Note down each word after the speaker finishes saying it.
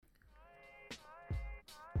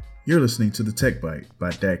You're listening to the Tech Byte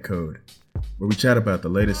by Dat Code, where we chat about the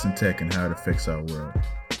latest in tech and how it affects our world.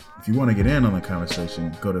 If you want to get in on the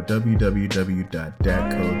conversation, go to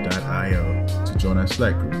www.datcode.io to join our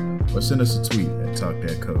Slack group or send us a tweet at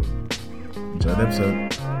TalkDatCode. Enjoy the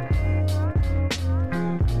episode.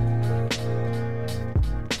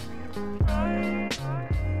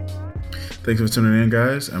 Thanks for tuning in,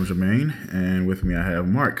 guys. I'm Jermaine, and with me I have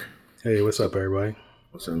Mark. Hey, what's up, everybody?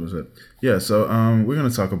 What's up? Yeah, so we're going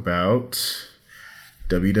to talk about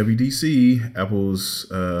WWDC, Apple's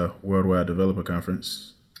Worldwide Developer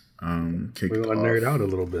Conference. We're going to nerd out a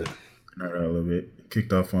little bit.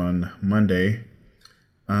 Kicked off on Monday.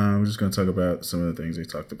 We're just going to talk about some of the things they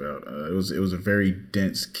talked about. It was a very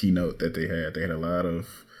dense keynote that they had. They had a lot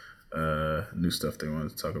of new stuff they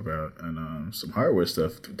wanted to talk about, and some hardware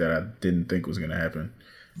stuff that I didn't think was going to happen.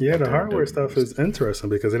 Yeah, the hardware stuff is interesting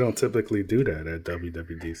because they don't typically do that at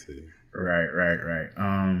WWDC. Right.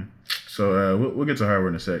 So we'll get to hardware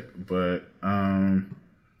in a sec, but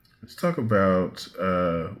let's talk about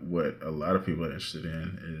what a lot of people are interested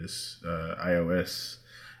in is iOS.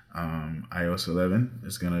 iOS 11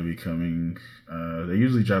 is going to be coming. They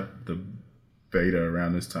usually drop the beta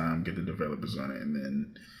around this time, get the developers on it, and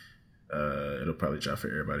then it'll probably drop for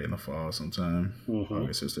everybody in the fall sometime,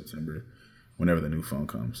 August or September, whenever the new phone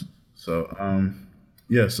comes. So,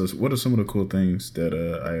 so what are some of the cool things that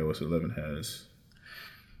iOS 11 has?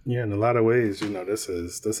 Yeah, in a lot of ways, this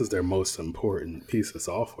is their most important piece of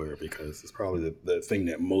software because it's probably the thing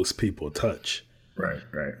that most people touch. Right.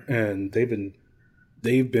 And they've been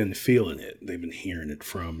feeling it. They've been hearing it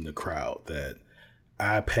from the crowd that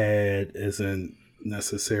iPad isn't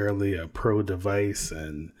necessarily a pro device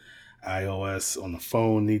and iOS on the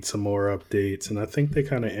phone needs some more updates. And I think they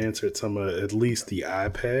kind of answered some of at least the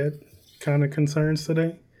iPad kind of concerns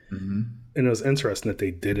today. Mm-hmm. And it was interesting that they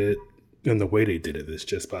did it, and the way they did it is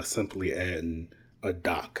just by simply adding a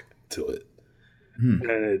dock to it.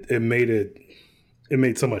 And it made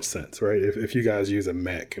so much sense, right? If you guys use a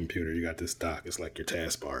Mac computer, you got this dock. It's like your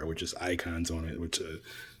taskbar with just icons on it, which are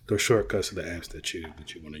the shortcuts to the apps that you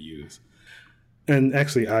want to use. And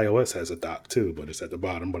actually, iOS has a dock too, but it's at the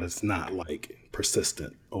bottom, but it's not like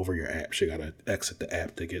persistent over your apps. You got to exit the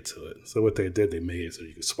app to get to it. So what they did, they made it so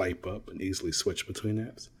you can swipe up and easily switch between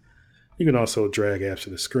apps. You can also drag apps to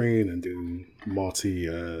the screen and do multi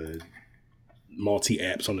apps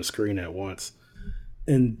on the screen at once.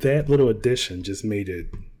 And that little addition just made it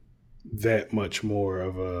that much more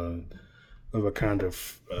of a kind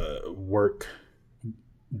of work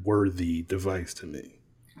worthy device to me.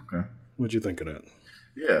 Okay. What'd you think of that?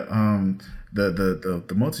 Yeah, the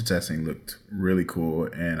multitasking looked really cool,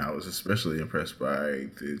 and I was especially impressed by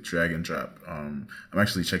the drag and drop. I'm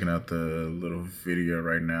actually checking out the little video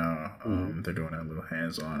right now. They're doing that little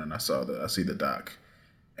hands on, and I see the dock,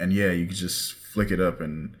 and yeah, you can just flick it up,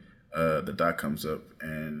 and the dock comes up,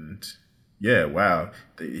 and yeah, wow.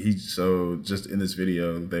 So just in this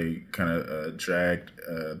video, they kind of dragged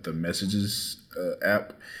the Messages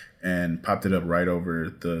app and popped it up right over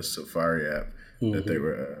the Safari app that they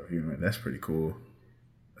were viewing. That's pretty cool.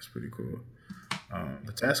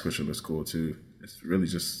 The task switcher looks cool too. It's really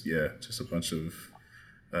just a bunch of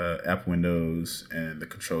app windows and the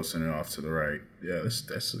control center off to the right. Yeah,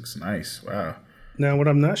 that looks nice. Wow. Now, what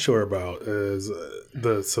I'm not sure about is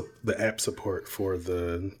the app support for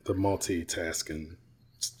the multitasking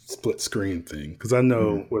split screen thing. Because I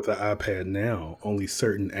know with the iPad now, only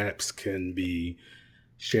certain apps can be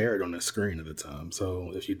shared on the screen at the time.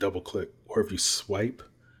 So if you double click or if you swipe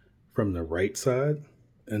from the right side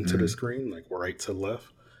into the screen, like right to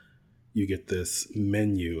left, you get this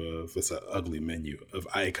it's an ugly menu of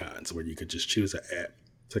icons where you could just choose an app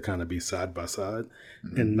to kind of be side by side,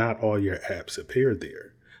 and not all your apps appear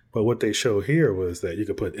there. But what they show here was that you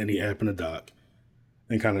could put any app in a dock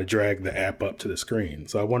and kind of drag the app up to the screen.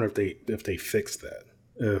 So I wonder if they fixed that.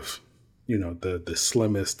 If the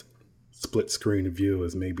slimmest split screen view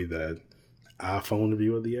is maybe the iPhone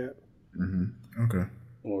view of the app. Mm-hmm. Okay.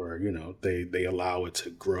 Or they allow it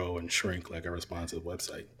to grow and shrink like a responsive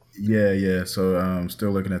website. Yeah. So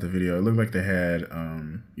still looking at the video, it looked like they had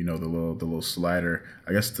the little slider.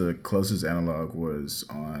 I guess the closest analog was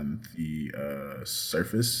on the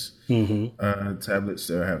Surface tablets.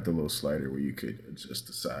 They have the little slider where you could adjust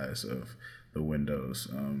the size of the windows.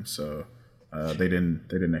 So they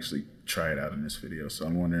didn't actually try it out in this video. So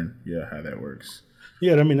I'm wondering, how that works.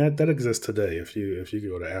 Yeah, I mean that exists today. If you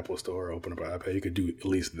go to Apple Store, open up an iPad, you could do at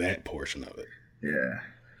least that portion of it. Yeah.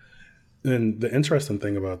 And the interesting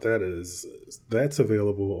thing about that is that's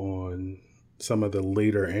available on some of the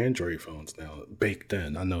later Android phones now baked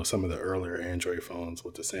in. I know some of the earlier Android phones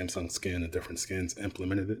with the Samsung skin and different skins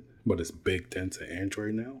implemented it, but it's baked into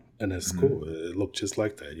Android now, and it's cool. It looked just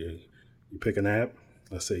like that. You pick an app,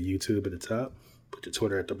 let's say YouTube at the top, put your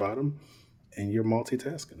Twitter at the bottom, and you're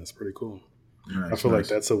multitasking. It's pretty cool. Nice, I feel nice. like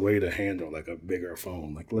that's a way to handle like a bigger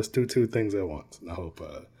phone. Like let's do two things at once, and I hope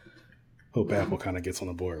Apple kind of gets on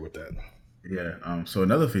the board with that. Yeah. So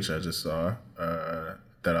another feature I just saw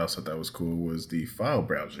that I also thought was cool was the file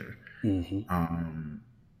browser. Do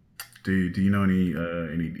you know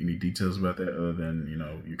any details about that other than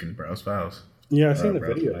you can browse files? Yeah, I've seen the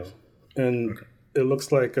Browse video, files. and it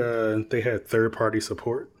looks like they had third-party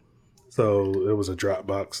support. So it was a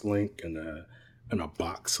Dropbox link and a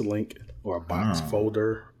box link or a box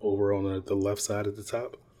folder over on the left side at the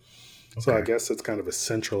top. So I guess it's kind of a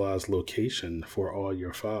centralized location for all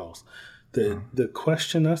your files. The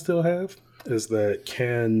question I still have is that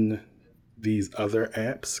can these other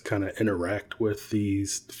apps kind of interact with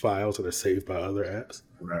these files that are saved by other apps,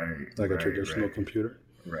 Right. like a right, traditional right. computer?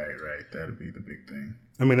 Right. That'd be the big thing.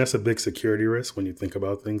 I mean, that's a big security risk when you think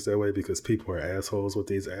about things that way because people are assholes with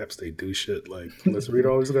these apps. They do shit like, let's read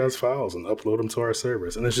all these guys' files and upload them to our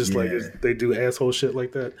servers. And it's just like, they do asshole shit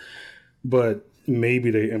like that. But maybe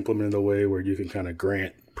they implement a way where you can kind of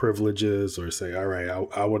grant privileges or say, all right,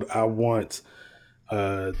 I want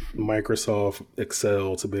Microsoft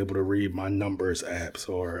Excel to be able to read my numbers apps,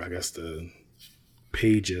 or I guess the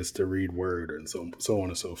pages to read Word, and so on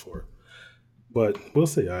and so forth. But we'll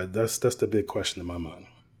see. That's the big question in my mind.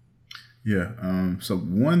 Yeah. So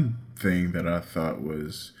one thing that I thought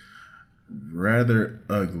was rather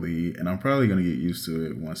ugly, and I'm probably going to get used to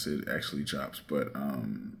it once it actually drops. But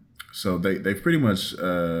so they've pretty much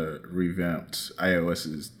revamped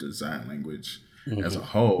iOS's design language as a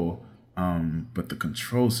whole. But the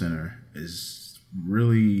control center is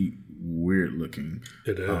really weird looking.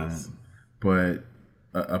 It is. But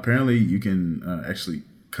apparently you can actually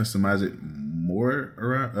customize it more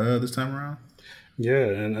around this time around. Yeah,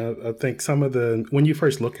 and I think some of when you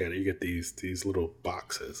first look at it, you get these little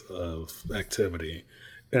boxes of activity,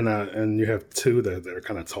 and you have two that are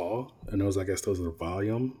kind of tall, and those are the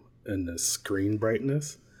volume and the screen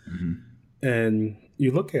brightness. And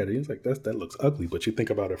you look at it, it's like that looks ugly, but you think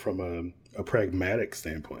about it from a pragmatic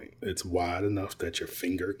standpoint. It's wide enough that your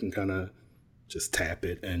finger can kind of just tap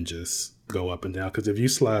it and just go up and down. Because if you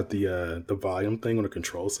slide the volume thing on the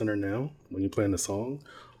control center now, when you're playing the song,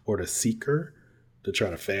 or the seeker to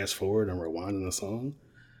try to fast forward and rewind in the song,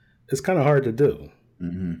 it's kind of hard to do.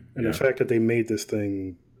 And the fact that they made this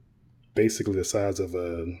thing basically the size of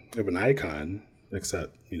an icon,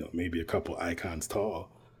 except maybe a couple icons tall,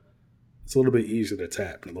 it's a little bit easier to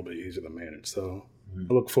tap and a little bit easier to manage. So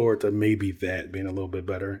I look forward to maybe that being a little bit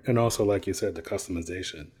better. And also, like you said, the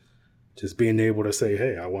customization. Just being able to say,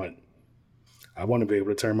 hey, I want to be able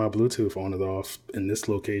to turn my Bluetooth on and off in this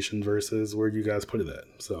location versus where you guys put it at.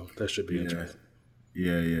 So that should be interesting.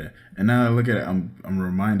 Yeah. And now I look at it, I'm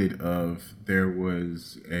reminded of there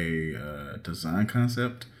was a design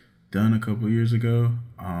concept done a couple years ago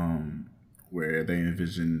where they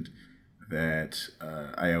envisioned that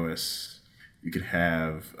iOS, you could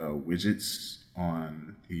have widgets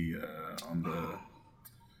on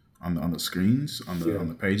the screens on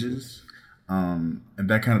the pages, and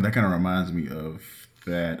that kind of reminds me of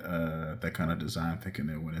that kind of design thinking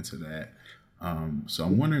that went into that. So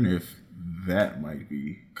I'm wondering if that might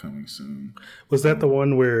be coming soon. Was that the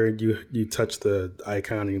one where you touched the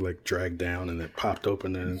icon and you like dragged down and it popped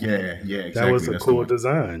open? And Yeah, exactly. That was a That's cool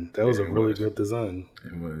design. That was a really was. good design.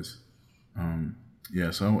 It was.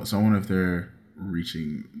 So I wonder if they're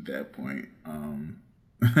reaching that point.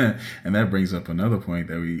 And that brings up another point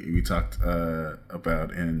that we talked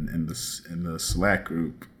about in the Slack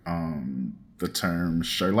group. The term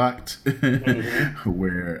Sherlocked,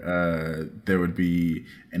 where there would be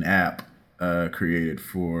an app created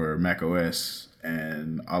for macOS,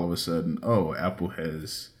 and all of a sudden, Apple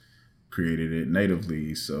has created it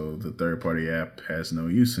natively, so the third-party app has no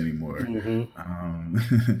use anymore.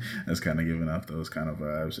 That's kind of giving off those kind of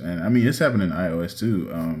vibes, and I mean it's happening in iOS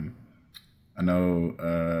too. I know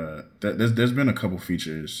there's been a couple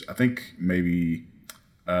features. I think maybe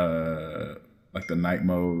like the night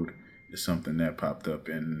mode is something that popped up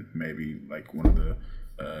in maybe like one of the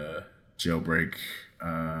jailbreak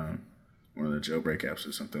apps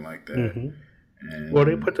or something like that. And, well,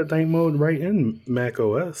 they put the night mode right in Mac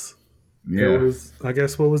OS. Yeah. I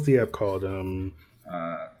guess, what was the app called?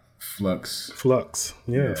 Flux. Flux.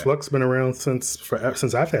 Yeah, Flux been around since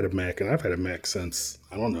I've had a Mac, and I've had a Mac since,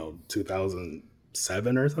 I don't know,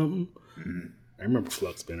 2007 or something. I remember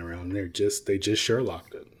Flux being around. They just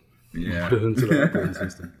Sherlocked it. Yeah. Put it into the operating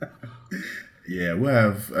system. Yeah, we'll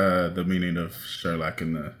have the meaning of Sherlock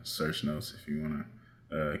in the search notes if you want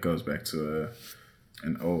to. It goes back to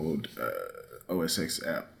an old OS X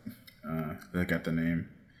app that got the name.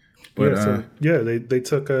 But they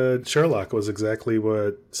took Sherlock was exactly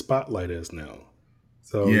what Spotlight is now.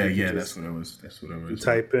 So that's what I was. That's what I was.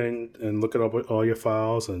 Type in and look at all your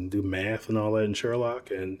files and do math and all that in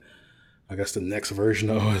Sherlock. And I guess the next version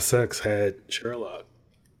of OS X had Sherlock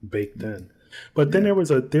baked in. But then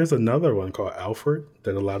there's another one called Alfred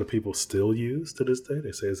that a lot of people still use to this day.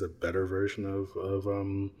 They say it's a better version of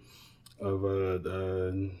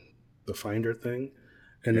the Finder thing,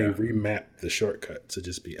 and they remapped the shortcut to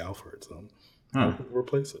just be Alfred. So I'll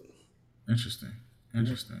replace it. Interesting.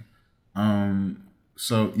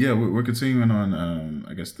 So yeah, we're continuing on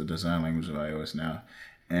I guess the design language of iOS now,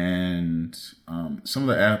 and some of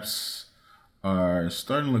the apps are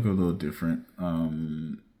starting to look a little different.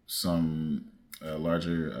 Some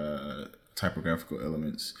larger typographical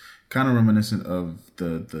elements, kind of reminiscent of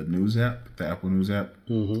the News app, the Apple News app.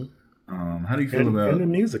 Mm-hmm. How do you feel about and the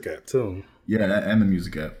Music app too? Yeah, and the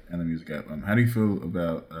Music app, how do you feel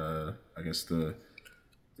about I guess the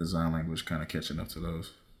design language kind of catching up to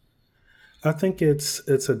those? I think it's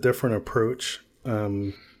a different approach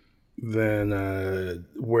than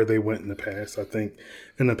where they went in the past. I think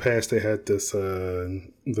in the past they had this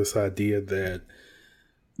idea that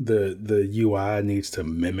the UI needs to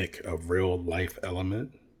mimic a real life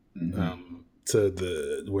element.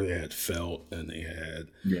 To where they had felt and they had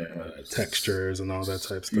textures and all that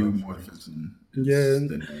type stuff.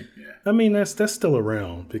 I mean that's still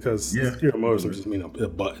around because most of them just mean a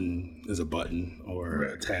button is a button or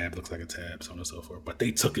a tab looks like a tab, so on and so forth. But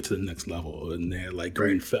they took it to the next level and they had like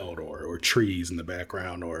green felt or trees in the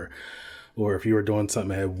background or if you were doing something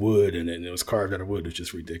that had wood and it was carved out of wood, it's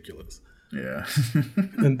just ridiculous. Yeah.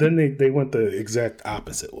 And then they went the exact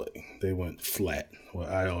opposite way. They went flat with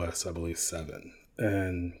iOS, I believe, 7.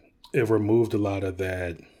 And it removed a lot of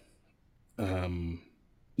that,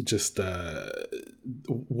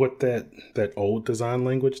 what that old design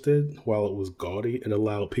language did. While it was gaudy, it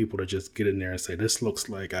allowed people to just get in there and say, this looks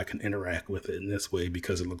like I can interact with it in this way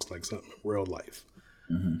because it looks like something in real life.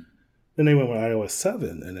 Mm-hmm. Then they went with iOS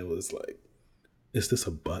 7, and it was like, is this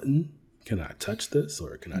a button? Can I touch this,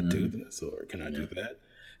 or can I do this, or can I do that?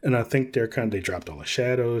 And I think they dropped all the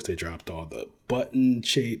shadows, they dropped all the button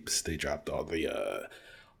shapes, they dropped all the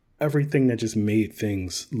everything that just made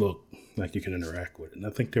things look like you can interact with it. And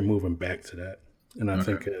I think they're moving back to that. And I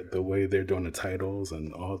think the way they're doing the titles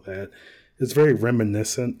and all that is very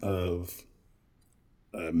reminiscent of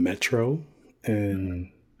Metro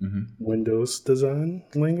and Windows design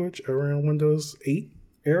language around Windows 8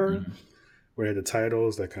 era. Where they had the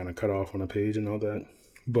titles that kind of cut off on a page and all that.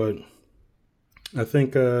 But I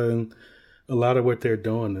think a lot of what they're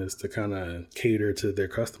doing is to kind of cater to their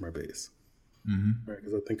customer base. Right?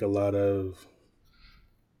 Because I think a lot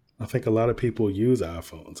of people use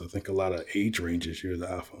iPhones. I think a lot of age ranges use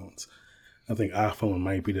iPhones. I think iPhone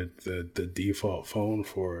might be the default phone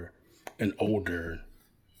for an older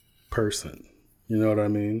person. You know what I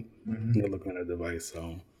mean? They're looking at a device,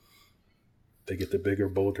 so they get the bigger,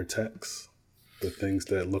 bolder text. The things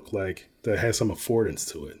that look like, that has some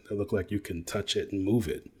affordance to it, that look like you can touch it and move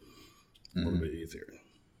it a little bit easier.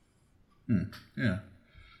 Yeah.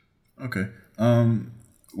 Okay.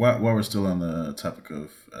 While we're still on the topic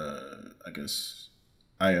of, I guess,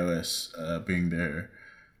 iOS being their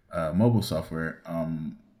mobile software,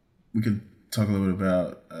 we could talk a little bit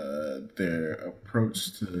about their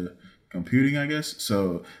approach to computing, I guess.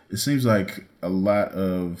 So it seems like a lot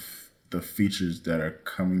of the features that are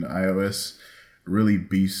coming to iOS really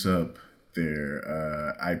beefs up their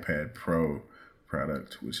iPad Pro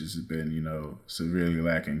product, which has been, severely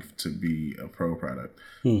lacking to be a Pro product.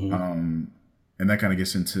 And that kind of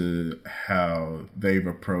gets into how they've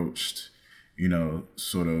approached,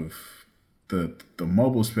 sort of the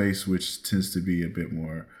mobile space, which tends to be a bit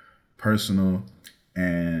more personal,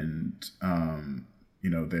 and,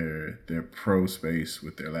 their Pro space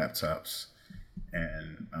with their laptops.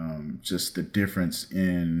 And just the difference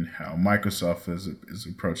in how Microsoft is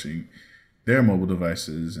approaching their mobile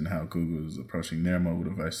devices and how Google is approaching their mobile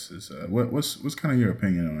devices. What's kind of your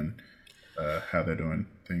opinion on how they're doing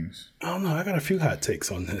things? I don't know. I got a few hot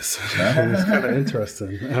takes on this. It's kind of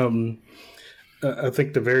interesting. I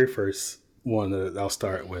think the very first one that I'll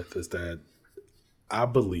start with is that I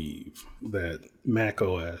believe that Mac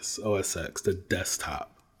OS X, the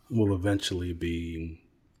desktop, will eventually be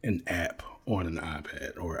an app on an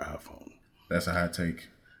iPad or iPhone. That's a hot take.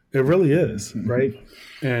 It really is, right?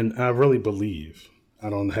 And I really believe I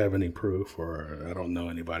don't have any proof, or I don't know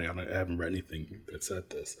anybody. I haven't read anything that said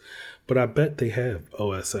this, but I bet they have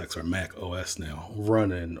OS X or Mac OS now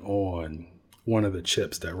running on one of the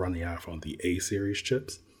chips that run the iPhone, the A series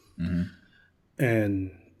chips. Mm-hmm.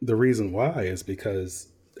 And the reason why is because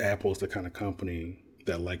Apple's the kind of company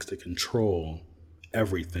that likes to control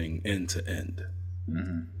everything end to end.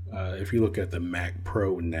 If you look at the Mac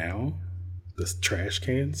Pro now, this trash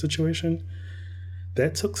can situation,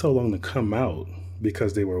 that took so long to come out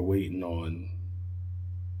because they were waiting on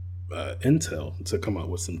Intel to come out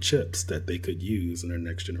with some chips that they could use in their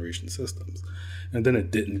next generation systems. And then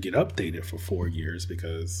it didn't get updated for 4 years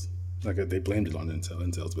because they blamed it on Intel.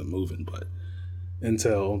 Intel's been moving, but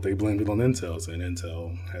they blamed it on Intel, saying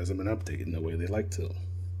Intel hasn't been updating the way they like to.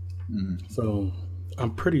 So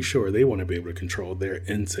I'm pretty sure they want to be able to control their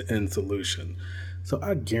end-to-end solution. So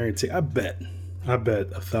I bet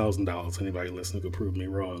 $1,000, anybody listening could prove me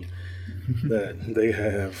wrong, that they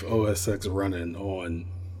have OS X running on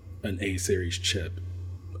an A series chip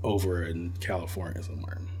over in California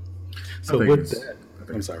somewhere. So with that,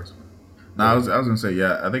 I'm sorry. No, I was gonna say,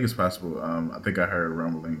 yeah, I think it's possible. I think I heard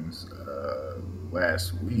rumblings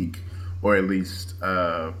last week, or at least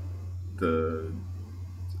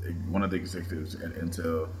one of the executives at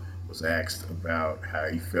Intel was asked about how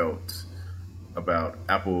he felt about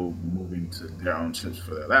Apple moving to their own chips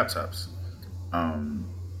for their laptops,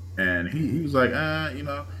 and he was like,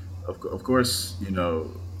 of course,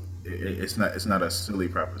 it's not a silly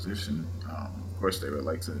proposition. Of course, they would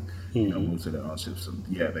like to move to their own chips. So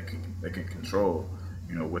yeah, they can control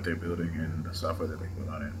what they're building and the software that they put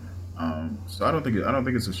on it. So I don't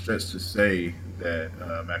think it's a stretch to say that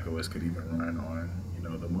macOS could even run on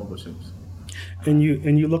the mobile chips. And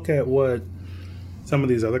you look at what some of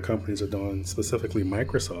these other companies are doing, specifically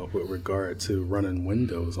Microsoft, with regard to running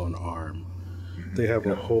Windows on ARM. They have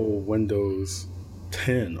a whole Windows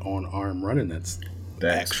 10 on ARM running. That's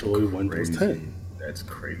actually crazy. Windows 10. That's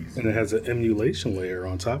crazy. And it has an emulation layer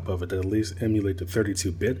on top of it that at least emulate the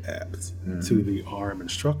 32-bit apps to the ARM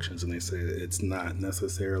instructions. And they say it's not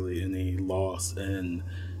necessarily any loss in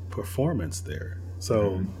performance there.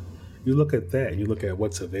 So you look at that, and you look at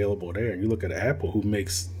what's available there, and you look at Apple, who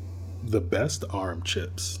makes the best ARM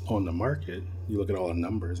chips on the market. You look at all the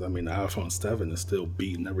numbers. I mean, the iPhone 7 is still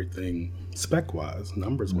beating everything spec-wise,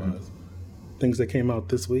 numbers-wise. Things that came out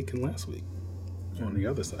this week and last week on the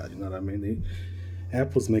other side. You know what I mean?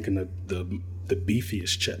 Apple's making the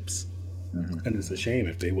beefiest chips. And it's a shame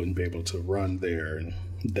if they wouldn't be able to run their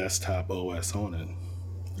desktop OS on it.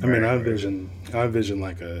 I mean, I envision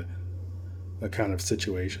like a kind of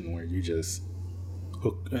situation where you just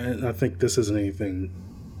hook, and I think this isn't anything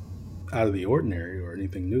out of the ordinary or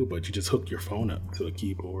anything new, but you just hook your phone up to a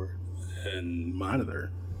keyboard and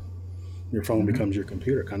monitor. Your phone becomes your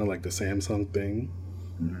computer, kind of like the Samsung thing,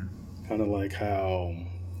 kind of like how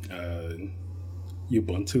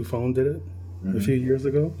Ubuntu phone did it a few years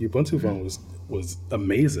ago. Ubuntu phone was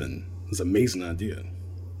amazing. It was an amazing idea.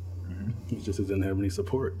 It just didn't have any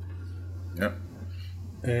support. Yep.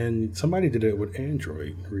 And somebody did it with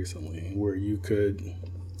Android recently, where you could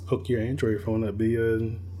hook your Android phone up via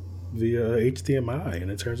HDMI, and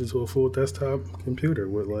it turns into a full desktop computer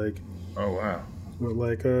with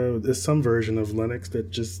there's some version of Linux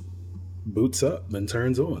that just boots up and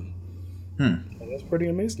turns on. And that's pretty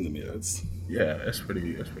amazing to me. That's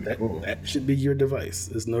pretty cool. That should be your device.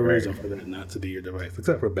 There's no reason for that not to be your device,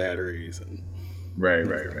 except for batteries and right.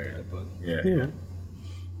 That. But Yeah.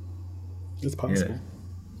 It's possible.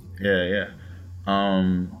 Yeah.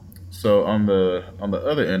 So on the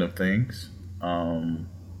other end of things, the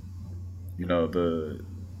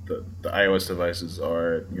iOS devices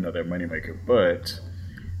are their moneymaker, but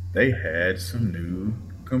they had some new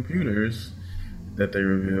computers that they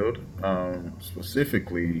revealed,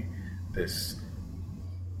 specifically this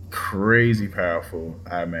crazy powerful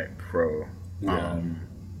iMac Pro.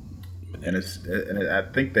 And I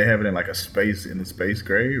think they have it in like a space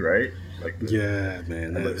gray, right?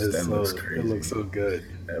 Man, that looks crazy. It looks so good.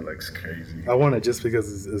 That looks crazy. I want it just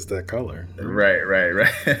because it's that color. Right.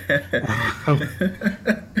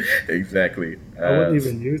 Exactly. I wouldn't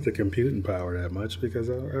even use the computing power that much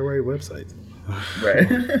because I write websites. Right.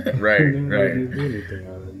 Do anything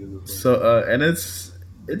out of it. So, and it's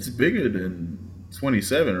bigger than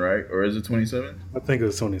 27, right? Or is it 27? I think it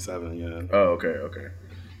was 27. Yeah. Oh, okay.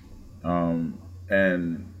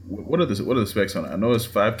 And what are the specs on it? I know it's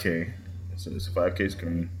 5K. So it's a 5K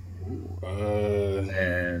screen.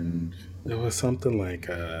 And it was something like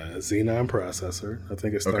a Xenon processor. I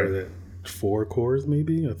think it started at 4 cores,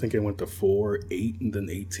 maybe. I think it went to 4, 8, and then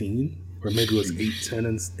 18. Or maybe it was 8, 10,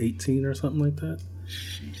 and 18 or something like that.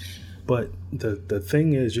 But the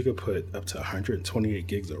thing is, you could put up to 128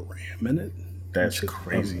 gigs of RAM in it. That's Which is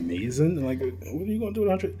crazy. amazing. Like, what are you gonna do with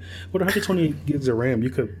 128 gigs of RAM? You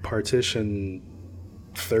could partition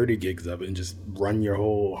 30 gigs of it and just run your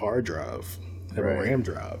whole hard drive, have a Right. RAM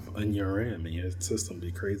drive in your RAM, and your system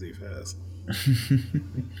be crazy fast.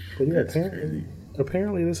 But yeah, That's crazy.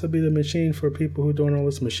 apparently this will be the machine for people who are doing all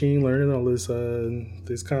this machine learning, all this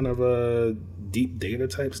kind of deep data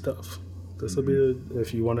type stuff. This will be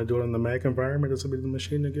if you want to do it in the Mac environment, this will be the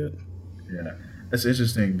machine to get. Yeah, it's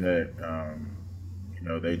interesting that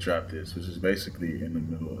they dropped this, which is basically in the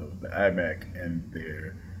middle of the iMac and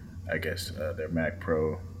their Mac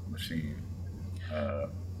Pro machine.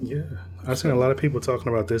 Yeah, I've seen a lot of people talking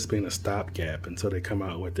about this being a stopgap until they come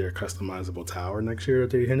out with their customizable tower next year that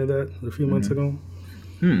they hinted at a few months ago.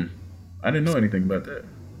 I didn't know anything about that.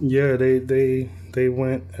 Yeah, they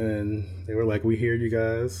went and they were like, "We hear you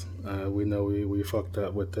guys. We know we fucked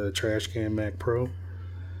up with the trash can Mac Pro.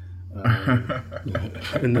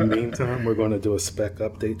 In the meantime, we're going to do a spec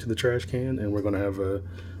update to the trash can, and we're going to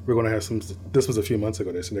have some. This was a few months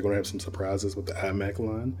ago. They said they're going to have some surprises with the iMac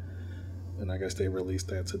line, and I guess they released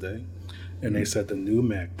that today. And they said the new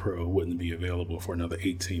Mac Pro wouldn't be available for another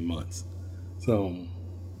 18 months. So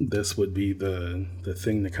this would be the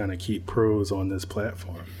thing to kind of keep pros on this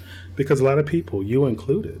platform, because a lot of people, you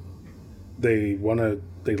included, they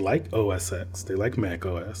like OS X, they like Mac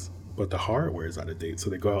OS, but the hardware is out of date, so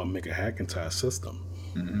they go out and make a Hackintosh system.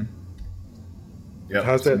 Yep.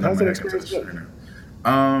 How's that experience been?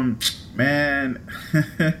 Man,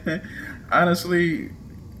 honestly,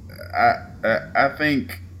 I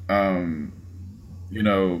think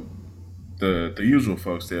the usual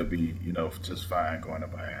folks, they'll be just fine going to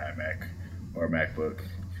buy an iMac or a MacBook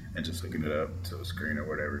and just hooking it up to a screen or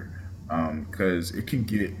whatever, because it can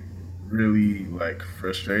get really like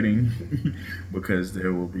frustrating because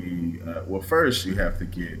there will be first you have to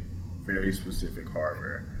get very specific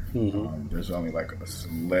hardware. There's only like a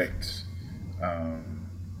select amount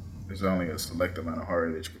of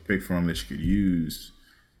hardware that you could pick from that you could use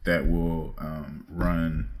that will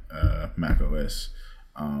run Mac OS.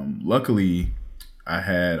 Luckily, I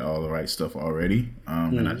had all the right stuff already,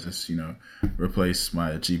 and I just replaced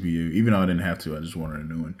my GPU. Even though I didn't have to, I just wanted a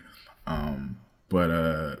new one.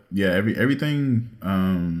 Everything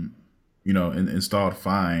installed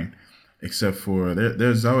fine, except for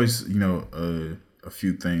there's always a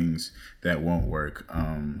few things that won't work.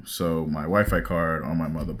 So my Wi-Fi card on my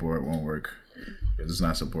motherboard won't work because it's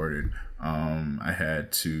not supported. I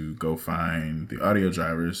had to go find the audio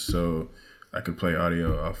drivers so I could play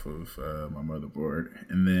audio off of my motherboard,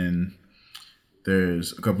 and then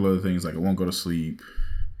there's a couple other things like it won't go to sleep.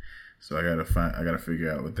 So I gotta figure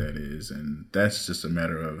out what that is, and that's just a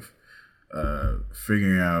matter of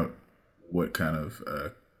figuring out what kind of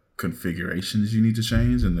configurations you need to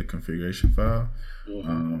change in the configuration file.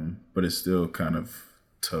 But it's still kind of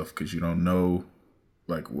tough because you don't know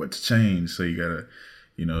like what to change, so you gotta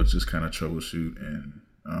just kind of troubleshoot and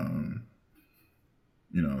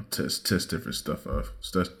test different stuff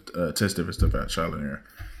test different stuff out, trial and error.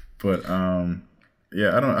 But I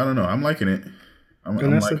don't know. I'm liking it.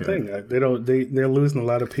 And that's the thing. They're losing a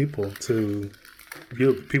lot of people to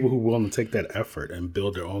people who are willing to take that effort and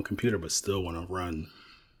build their own computer, but still want to run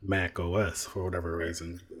Mac OS for whatever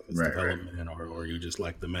reason, it's development or you just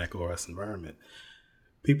like the Mac OS environment.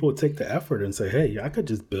 People would take the effort and say, "Hey, I can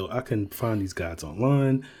find these guides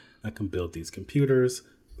online. I can build these computers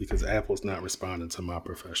because Apple's not responding to my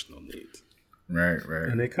professional needs." Right.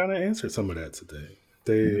 And they kind of answered some of that today.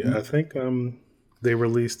 I think they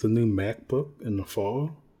released a new MacBook in the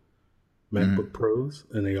fall, MacBook Pros,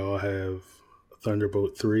 and they all have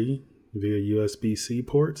Thunderbolt 3 via USB-C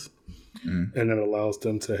ports, and it allows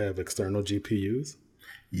them to have external GPUs.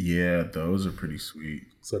 Yeah, those are pretty sweet.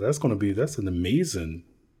 So that's an amazing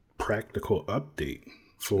practical update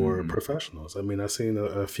for professionals. I mean, I've seen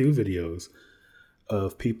a few videos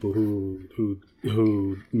of people who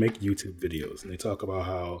make YouTube videos, and they talk about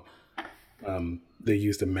how they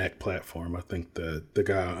use the Mac platform. I think the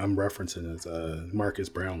guy I'm referencing is Marcus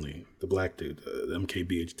Brownlee, the black dude, the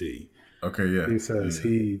MKBHD. Okay, yeah. He says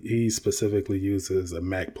he specifically uses a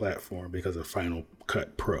Mac platform because of Final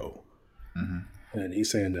Cut Pro. And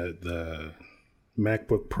he's saying that the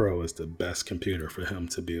MacBook Pro is the best computer for him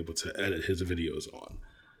to be able to edit his videos on.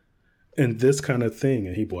 And this kind of thing,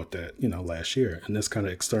 and he bought that, last year, and this kind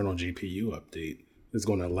of external GPU update is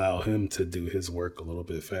going to allow him to do his work a little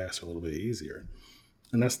bit faster, a little bit easier.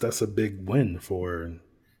 And that's a big win for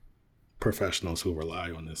professionals who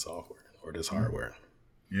rely on this software or this hardware.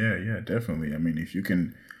 Yeah, definitely. I mean, if you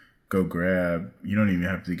can go grab, you don't even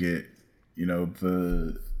have to get,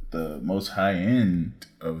 the the most high end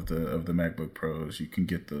of the MacBook Pros. You can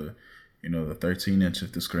get the the 13-inch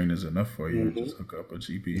if the screen is enough for you. Just hook up a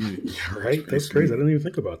GPU. Right, that's crazy. I didn't even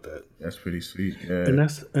think about that. That's pretty sweet. Yeah,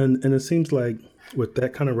 and it seems like with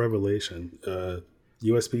that kind of revelation,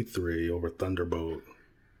 USB 3 over Thunderbolt,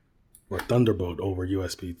 or Thunderbolt over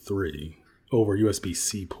USB 3 over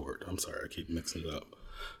USB-C port. I'm sorry, I keep mixing it up.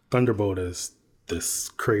 Thunderbolt is this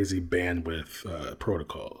crazy bandwidth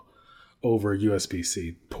protocol over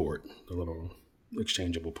USB-C port, the little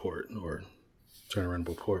exchangeable port or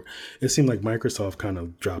turnaroundable port. It seemed like Microsoft kind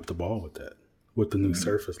of dropped the ball with that, with the new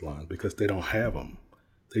Surface line, because they don't have them.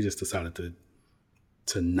 They just decided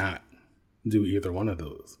to not do either one of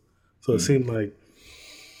those. So it seemed like,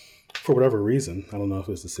 for whatever reason, I don't know if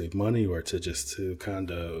it was to save money or to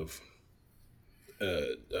kind of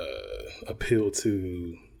appeal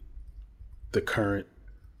to the current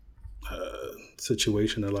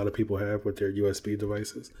situation a lot of people have with their USB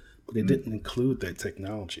devices, but they didn't include that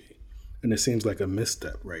technology, and it seems like a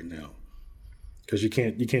misstep right now, because you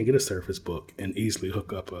can't get a Surface Book and easily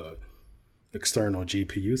hook up a external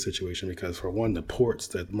GPU situation, because for one, the ports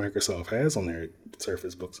that Microsoft has on their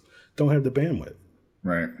Surface Books don't have the bandwidth,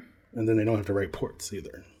 right, and then they don't have the right ports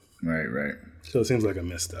either. Right. So it seems like a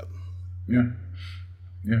misstep. Yeah.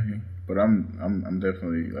 But I'm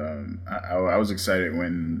definitely I was excited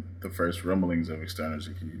when the first rumblings of external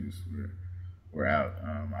GPUs were out.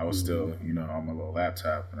 I was still on my little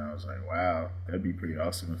laptop, and I was like, wow, that'd be pretty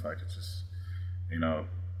awesome if I could just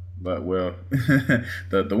but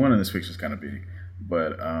the one in this picture is kind of big,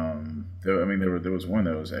 but there was one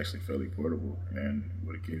that was actually fairly portable and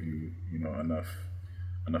would give you enough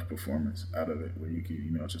performance out of it where you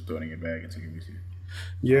could just throw it in your bag and take it with you.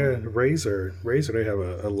 Yeah, Razer, they have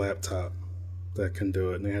a laptop that can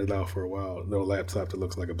do it, and they had it out for a while. No laptop that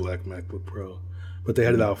looks like a black MacBook Pro, but they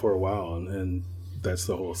had it out for a while, and that's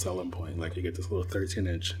the whole selling point. Like, you get this little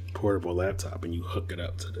 13-inch portable laptop, and you hook it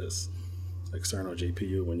up to this external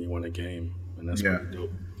GPU when you want a game, and that's pretty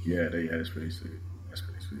dope. Yeah, that's pretty sweet.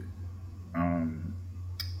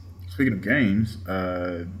 Speaking of games,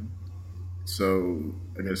 so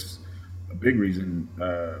I guess a big reason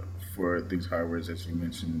for these hardwares that you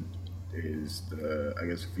mentioned is the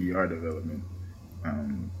VR development.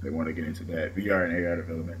 They want to get into that VR and AR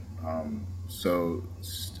development. So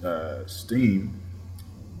Steam,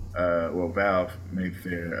 Valve made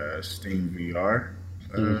their Steam VR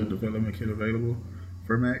development kit available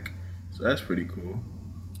for Mac. So that's pretty cool.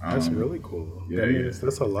 That's really cool. Yeah,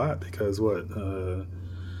 that's a lot, because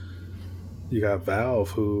you got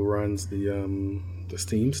Valve, who runs the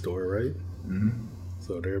Steam store, right? Mm-hmm.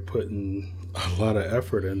 So they're putting a lot of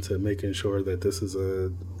effort into making sure that this is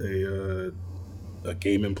a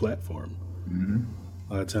gaming platform. Mm-hmm.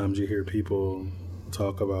 A lot of times you hear people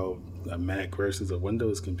talk about a Mac versus a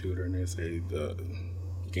Windows computer, and they say you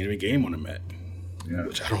can't even game on a Mac,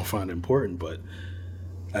 which I don't find important, but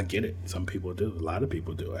I get it. Some people do. A lot of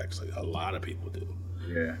people do, actually. A lot of people do.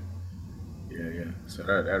 Yeah. So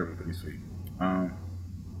that'll be pretty sweet. I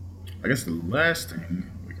guess the last thing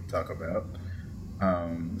we can talk about.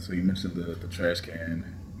 So you mentioned the trash can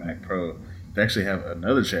Mac Pro. They actually have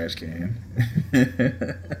another trash can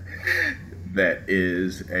that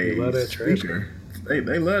is a speaker.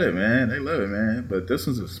 They love it, man. But this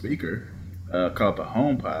one's a speaker called the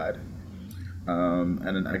HomePod,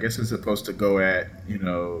 and I guess it's supposed to go at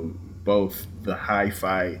both the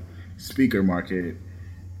hi-fi speaker market,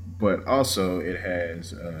 but also it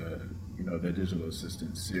has the digital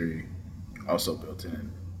assistant Siri also built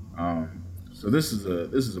in. So this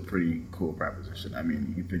is a pretty cool proposition. I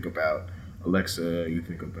mean, you think about Alexa, you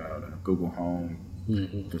think about Google Home.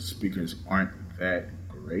 Mm-hmm. The speakers aren't that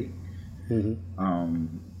great. Mm-hmm.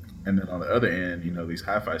 And then on the other end, these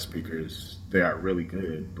hi-fi speakers, they are really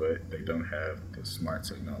good, but they don't have the smart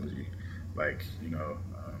technology like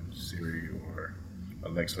Siri or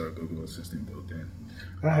Alexa or Google Assistant built in.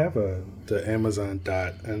 I have the Amazon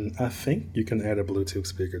Dot, and I think you can add a Bluetooth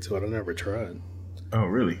speaker to it. I never tried. Oh,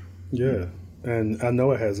 really? Yeah, and I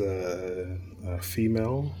know it has a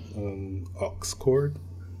female aux cord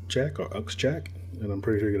jack or aux jack, and I'm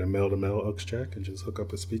pretty sure you get a male-to-male aux jack and just hook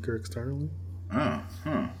up a speaker externally. Oh,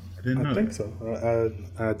 huh. I didn't know. I think so.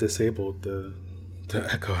 I disabled the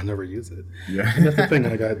Echo. I never use it. Yeah. And that's the thing.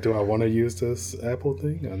 Like, do I want to use this Apple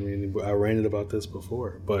thing? I mean, I ranted about this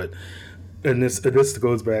before, but this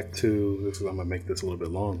goes back to I'm gonna make this a little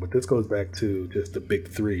bit long, but this goes back to just the big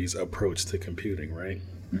three's approach to computing, right?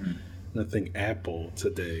 Mm-hmm. And I think Apple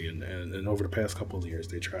today and over the past couple of years,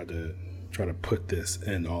 they try to put this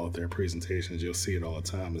in all of their presentations. You'll see it all the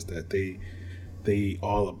time. Is that they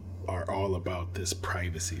all are all about this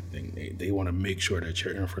privacy thing. They want to make sure that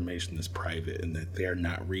your information is private and that they're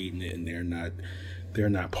not reading it and they're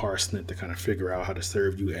not parsing it to kind of figure out how to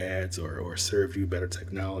serve you ads or serve you better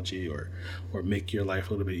technology or make your life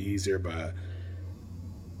a little bit easier by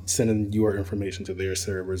sending your information to their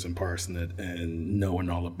servers and parsing it and knowing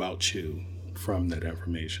all about you from that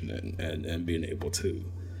information and being able to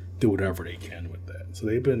do whatever they can with that. So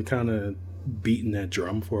they've been kind of beating that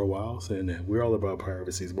drum for a while, saying that we're all about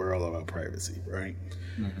privacy, we're all about privacy, right?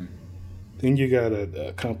 Mm-hmm. Then you got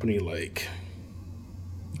a company like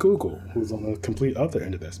Google, who's on the complete other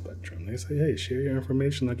end of that spectrum. They say, hey, share your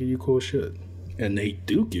information, I'll give you cool shit. And they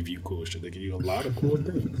do give you cool shit. They give you a lot of cool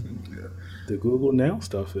things. Yeah. The Google Now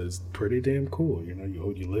stuff is pretty damn cool. You know,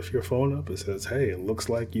 you lift your phone up, it says, hey, it looks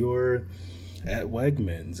like you're at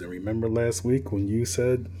Wegmans. And remember last week when you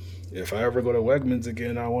said, if I ever go to Wegmans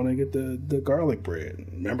again, I want to get the garlic bread.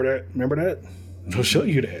 Remember that? It'll show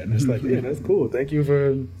you that. And it's like, yeah, that's cool. Thank you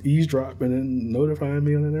for eavesdropping and notifying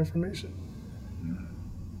me on that information.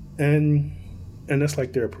 And that's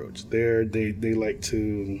like their approach. They like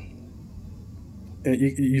to, and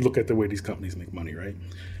you look at the way these companies make money, right?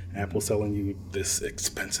 Apple's selling you this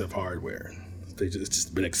expensive hardware. It's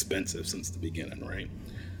just been expensive since the beginning, right?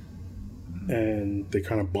 And they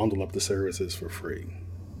kind of bundle up the services for free.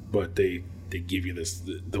 But they give you this,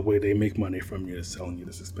 the way they make money from you is selling you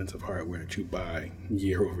this expensive hardware that you buy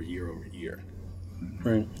year over year over year,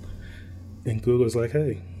 right? And Google's like,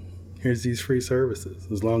 hey, here's these free services.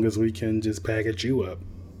 As long as we can just package you up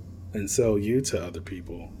and sell you to other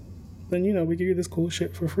people, then, you know, we give you this cool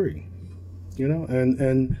shit for free, you know?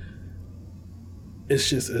 And it's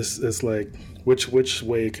just, it's like, which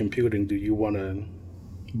way of computing do you want to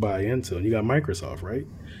buy into? And you got Microsoft, right?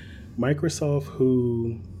 Microsoft,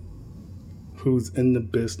 who's in the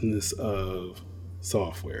business of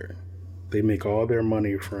software. They make most of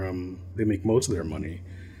their money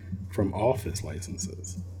from Office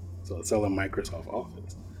licenses. So it's selling Microsoft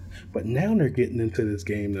Office. But now they're getting into this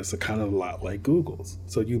game that's a kind of a lot like Google's.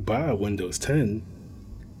 So you buy Windows 10,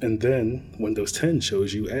 and then Windows 10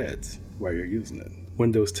 shows you ads while you're using it.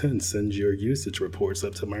 Windows 10 sends your usage reports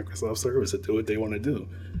up to Microsoft servers to do what they want to do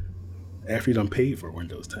after you done paid for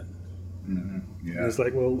Windows 10. Mm-hmm. Yeah. And it's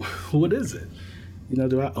like, well, what is it? You know,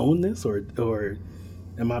 do I own this or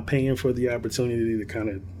am I paying for the opportunity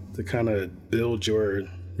to kind of build your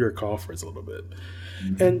coffers a little bit?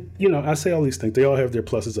 Mm-hmm. And, you know, I say all these things. They all have their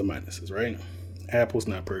pluses and minuses, right? Apple's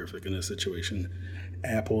not perfect in this situation.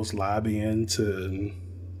 Apple's lobbying to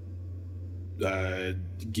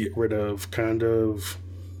get rid of kind of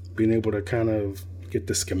being able to kind of get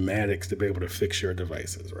the schematics to be able to fix your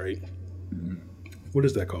devices, right? Mm-hmm. What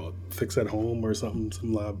is that called? Fix at home or something?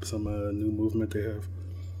 Some new movement they have.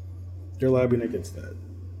 They're lobbying against that.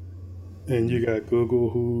 And you got Google,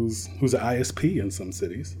 who's an ISP in some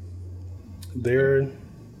cities. They're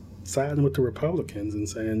siding with the Republicans and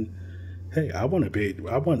saying, "Hey, I want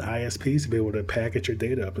ISPs to be able to package your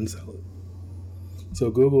data up and sell it." So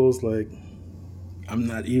Google's like, "I'm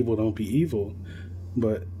not evil, don't be evil,"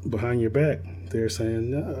 but behind your back, they're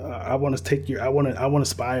saying, I want to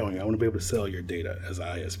spy on you. I want to be able to sell your data as an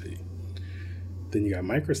ISP. Then you got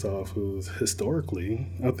Microsoft, who's historically,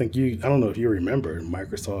 I don't know if you remember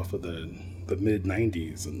Microsoft of the mid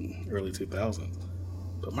 90s and early 2000s,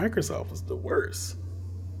 but Microsoft was the worst.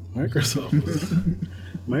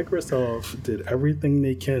 Microsoft did everything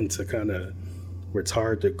they can to kind of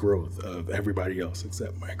retard the growth of everybody else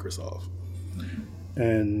except Microsoft.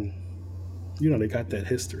 And, you know, they got that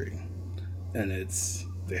history. And they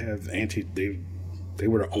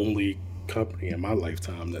were the only company in my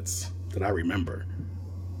lifetime that I remember.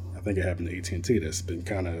 I think it happened to AT&T that's been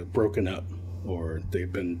kind of broken up, or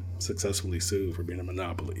they've been successfully sued for being a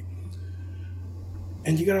monopoly.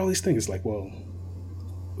 And you got all these things like, well,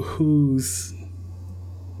 whose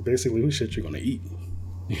shit you're gonna eat?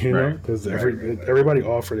 You know, because everybody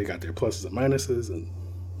offer, they got their pluses and minuses, and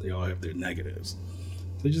they all have their negatives.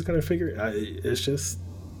 So you just gotta figure it out. It's just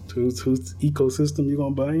whose ecosystem you're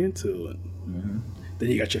gonna buy into. And then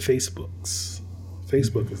you got your Facebooks.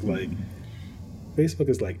 Facebook is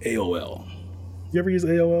like AOL. You ever use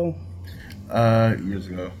AOL? Years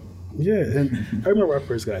ago. Yeah, and I remember I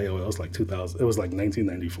first got AOL. It was like 2000. It was like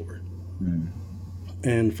 1994.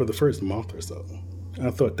 And for the first month or so,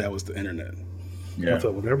 I thought that was the internet. Yeah. I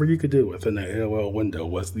thought whatever you could do within that AOL window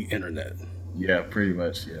was the internet. Yeah, pretty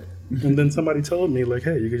much. Yeah. And then somebody told me like,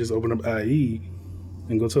 hey, you could just open up IE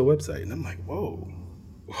and go to a website, and I'm like, whoa,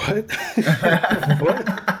 what? What?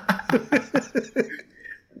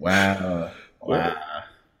 Wow.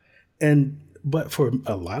 But for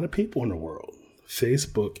a lot of people in the world,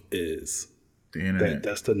 Facebook is The internet. That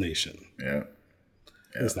destination. Yeah.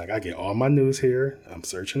 It's like I get all my news here. I'm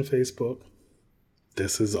searching Facebook.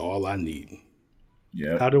 This is all I need.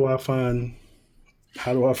 Yeah. How do I find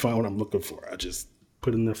what I'm looking for? I just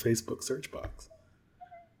put in the Facebook search box.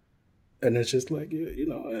 And it's just like, you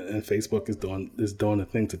know, and Facebook is doing the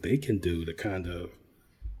things that they can do to kind of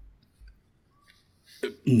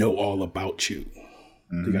know all about you.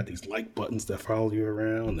 Mm-hmm. They got these like buttons that follow you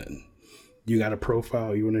around, and you got a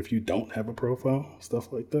profile even if you don't have a profile,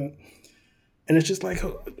 stuff like that. And it's just like,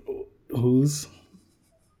 who's...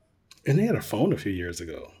 And they had a phone a few years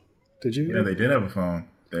ago. Did you? Yeah, they did have a phone.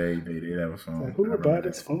 They did have a phone. Like, who would buy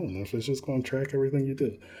this phone if it's just going to track everything you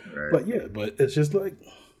do? Right. But it's just like,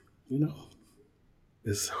 you know,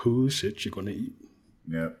 it's whose shit you're going to eat.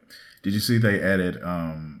 Yep. Did you see they added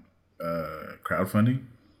crowdfunding?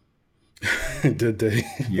 Did they?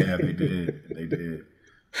 Yeah, they did. They did.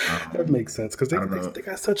 That makes sense because they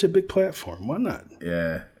got such a big platform. Why not?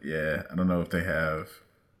 Yeah. I don't know if they have.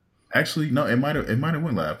 Actually, no. It might have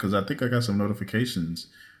went live because I think I got some notifications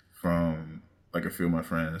from like a few of my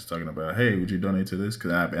friends talking about, hey, would you donate to this?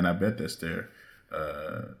 I bet that's their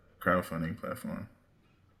crowdfunding platform.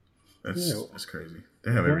 That's crazy.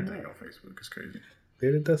 They have everything on Facebook. It's crazy.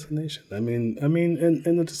 They're the destination. I mean, and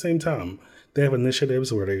at the same time, they have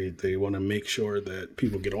initiatives where they want to make sure that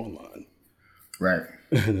people get online. Right.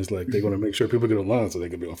 And it's like they want to make sure people get online so they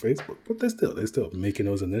can be on Facebook. But they're still making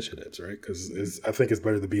those initiatives, right? Because I think it's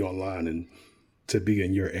better to be online and to be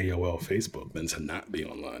in your AOL Facebook than to not be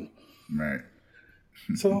online. Right.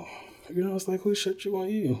 So, you know, it's like, whose shit you going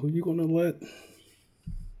to eat? Who you going to let,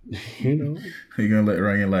 you know? Who you going to let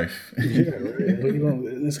run your life? Yeah, right. Who you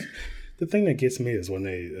gonna, the thing that gets me is when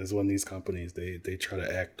these companies, they try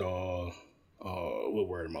to act all, what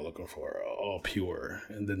word am I looking for? All pure.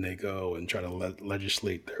 And then they go and try to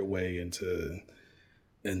legislate their way into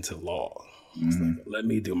law. It's like, let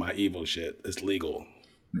me do my evil shit. It's legal.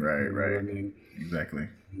 Right, you know right. what I mean? Exactly.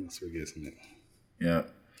 That's what gets me. Yeah.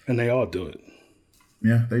 And they all do it.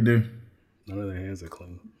 Yeah, they do. None of their hands are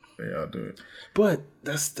clean. They all do it. But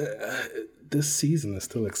that's this season is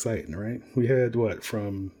still exciting, right? We had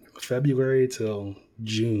from February till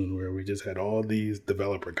June where we just had all these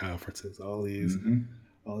developer conferences, all these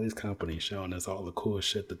companies showing us all the cool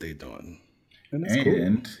shit that they're doing. And that's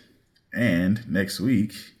cool. And next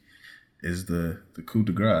week is the coup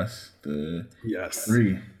de grace, the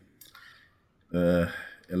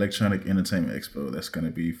Electronic Entertainment Expo. That's going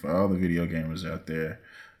to be for all the video gamers out there.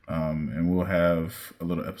 And we'll have a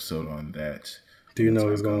little episode on that. Do you know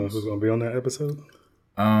who's going to be on that episode?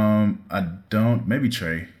 I don't. Maybe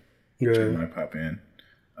Trey. Yeah. Trey might pop in.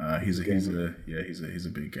 He's a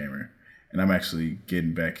big gamer, and I'm actually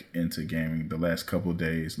getting back into gaming. The last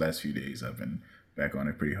few days, I've been back on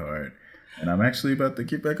it pretty hard, and I'm actually about to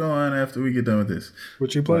get back on after we get done with this.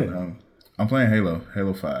 What you playing? But, I'm playing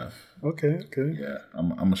Halo 5. Okay. Yeah,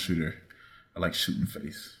 I'm a shooter. I like shooting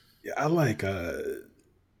face. Yeah, I like. I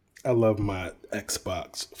love my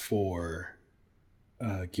Xbox for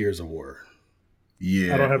Gears of War.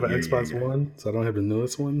 Yeah, I don't have an Xbox One, so I don't have the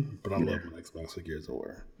newest one, but I love my Xbox for Gears of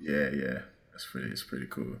War. Yeah, it's pretty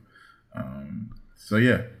cool. So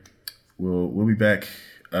yeah, we'll be back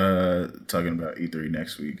talking about E3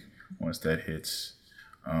 next week once that hits.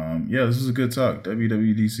 This was a good talk.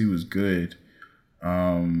 WWDC was good,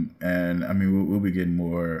 and I mean we'll be getting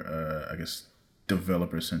more, I guess,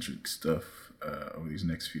 developer centric stuff over these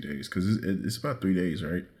next few days because it's about 3 days,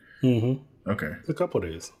 right? Mm-hmm. Okay, a couple of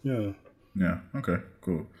days. Yeah. Yeah. Okay.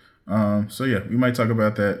 Cool. So yeah, we might talk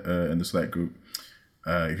about that in the Slack group.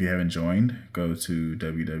 If you haven't joined, go to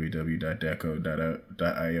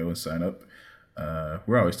www.datcode.io and sign up.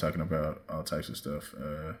 We're always talking about all types of stuff,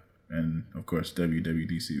 and of course,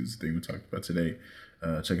 WWDC was the thing we talked about today.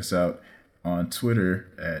 Check us out on Twitter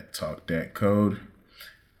at TalkDatCode.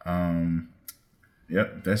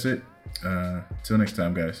 Yep, that's it. Till next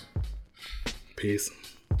time, guys. Peace.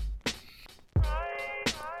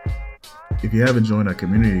 If you haven't joined our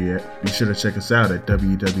community yet, be sure to check us out at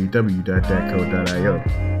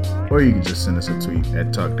www.datcode.io, or you can just send us a tweet at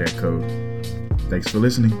TalkThatCode. Thanks for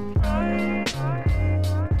listening.